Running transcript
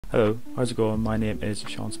Hello, how's it going? My name is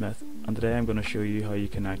Sean Smith, and today I'm going to show you how you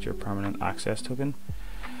connect your permanent access token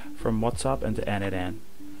from WhatsApp into n8n.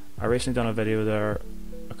 I recently done a video there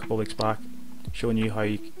a couple of weeks back showing you how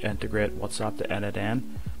you integrate WhatsApp to n8n,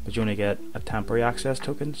 but you only get a temporary access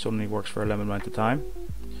token, so it only works for a limited amount of time.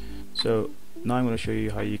 So now I'm going to show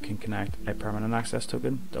you how you can connect a permanent access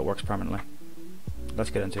token that works permanently. Let's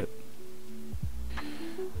get into it.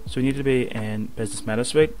 So you need to be in Business Meta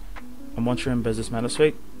Suite, and once you're in Business Meta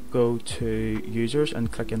Suite, go to Users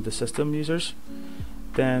and click into System Users.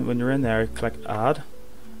 Then when you're in there, click Add,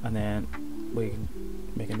 and then we can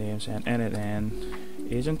make a name saying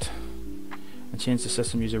n8n agent and change the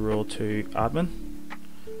system user role to admin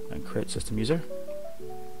and create system user.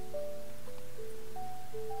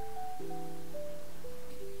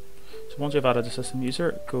 So once you've added the system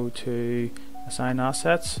user, go to Assign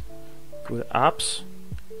Assets, go to Apps,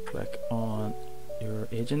 click on your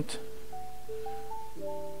agent,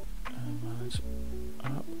 manage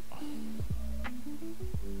app,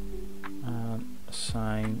 and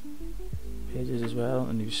assign pages as well,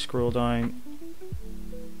 and you scroll down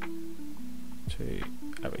to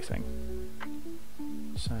everything.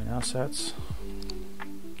 Assign assets,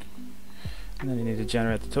 and then you need to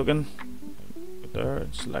generate the token. Go there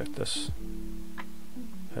and select this,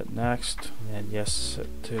 hit next, and then yes,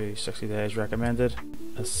 set to 60 days recommended.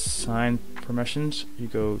 Assign permissions, you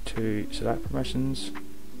go to select permissions.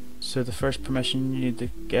 So the first permission you need to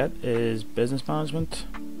get is business management.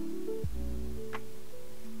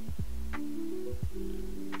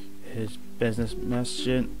 Is business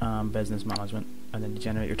messaging and business management, and then you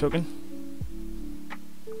generate your token.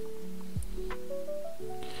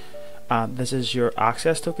 And this is your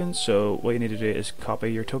access token, so what you need to do is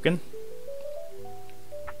copy your token,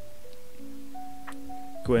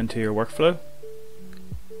 go into your workflow,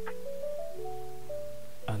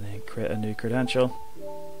 and then create a new credential.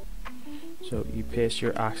 So you paste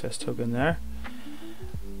your access token there,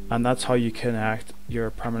 and that's how you connect your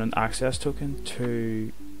permanent access token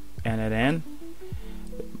to n8n.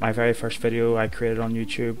 My very first video I created on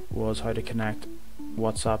YouTube was how to connect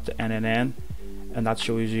WhatsApp to n8n, and that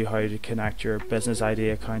shows you how to connect your business ID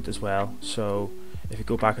account as well. So if you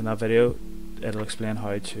go back in that video, it'll explain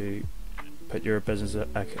how to put your business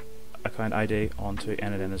account ID onto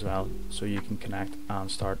n8n as well, so you can connect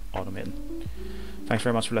and start automating. Thanks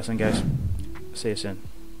very much for listening, guys. See you soon.